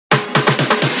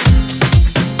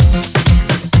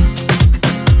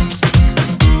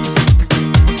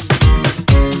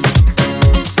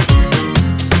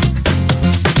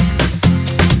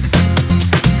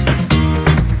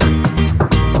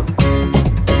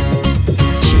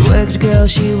girl,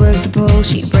 she work the pole.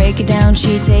 She break it down,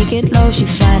 she take it low. She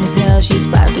fine as hell, she's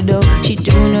about to do. She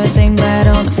doing her thing right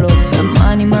on the floor. The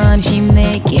money, money she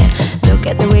making. Look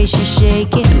at the way she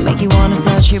shaking. Make you wanna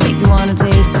touch her, make you wanna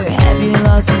taste her. Have you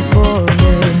lost it for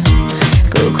her?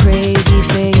 Go crazy,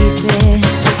 face it.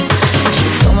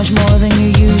 She's so much more than you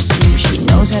used to. She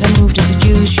knows how to move to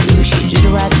seduce you. She do the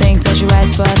right thing, touch the right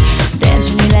spot. Dance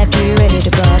when you left her, you're ready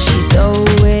to boss. She's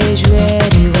always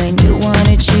ready when you want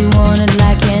it. She want it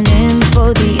like an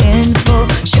info, the info.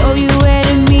 Show you where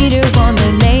to meet her on the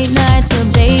late night till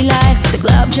daylight. The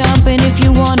club jumping if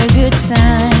you want a good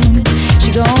time.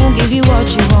 She gon' give you what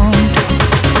you want.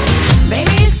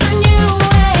 Baby, it's a new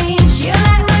age. You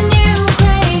like my new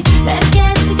craze. Let's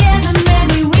get together,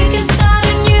 maybe we can start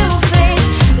a new phase.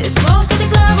 This smoke's got the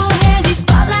club all hazy.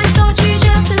 Spotlights don't treat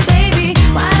justice, baby.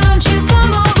 Why don't you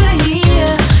come over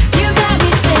here? You got me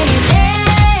saying,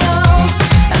 hey, oh,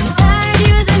 I'm tired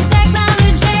using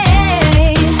technology.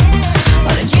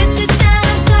 Why don't you sit down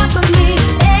on top of me?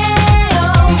 Hey,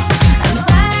 oh, I'm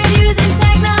tired using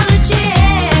technology.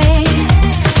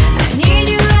 I need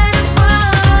you right up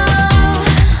front.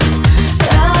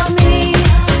 Love me.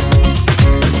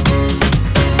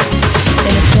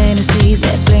 In a fantasy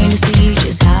that's plain to see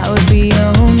just how it be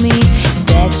on me.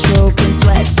 Backstroking,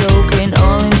 sweat soaking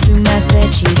all into my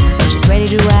set sheets. When she's ready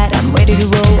to ride, I'm ready to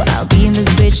roll. I'll be in this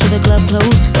bitch till the club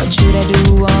close. What should I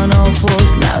do on all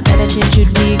fours? Now that I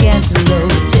should be against the low.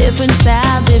 Different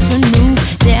style, different move.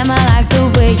 Damn, I like